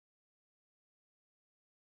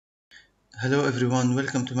Hello everyone,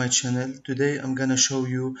 welcome to my channel. Today I'm gonna show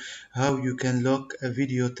you how you can lock a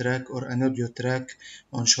video track or an audio track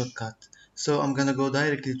on Shotcut. So I'm gonna go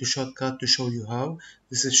directly to Shotcut to show you how.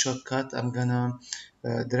 This is Shotcut. I'm gonna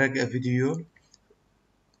drag a video.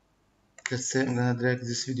 Let's say I'm gonna drag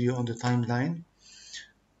this video on the timeline,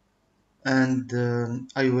 and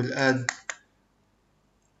I will add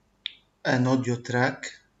an audio track.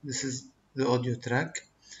 This is the audio track.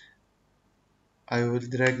 I will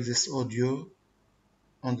drag this audio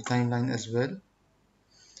on the timeline as well,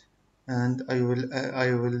 and I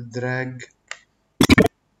will drag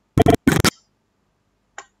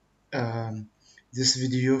um, this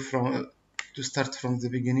video to start from the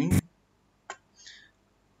beginning.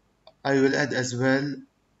 I will add as well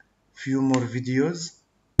few more videos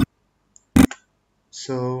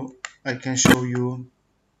so I can show you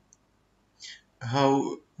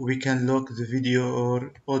how we can lock the video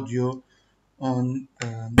or audio on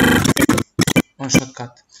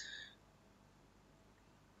Shotcut.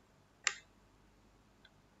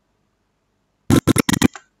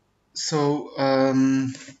 So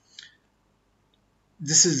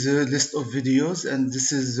this is the list of videos and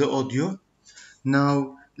this is the audio.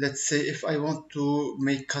 Now let's say if I want to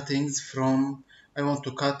make cuttings I want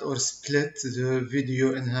to cut or split the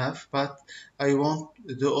video in half, but I want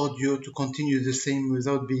the audio to continue the same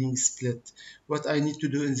without being split. What I need to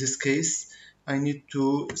do in this case, I need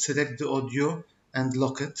to select the audio and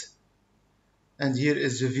lock it. And here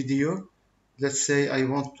is the video. Let's say I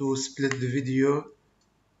want to split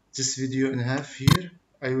this video in half here.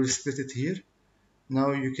 I will split it here.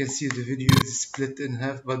 Now you can see the video is split in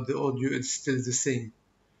half, but the audio is still the same.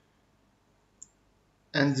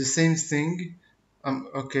 And the same thing,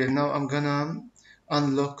 okay, now I'm gonna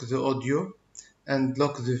unlock the audio and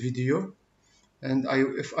lock the video. And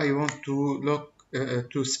if I want to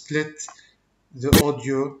to split the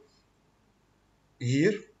audio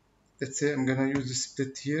here, let's say I'm gonna use the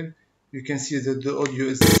split here. You can see that the audio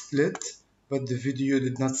is split, but the video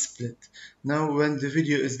did not split. Now when the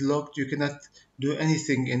video is locked, you cannot do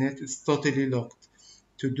anything in it. It's totally locked.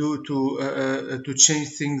 To change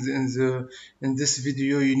things in this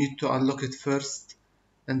video, you need to unlock it first,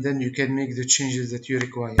 and then you can make the changes that you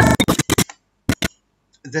require.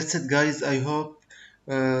 That's it, guys. I hope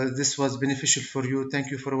this was beneficial for you.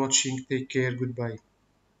 Thank you for watching. Take care. Goodbye.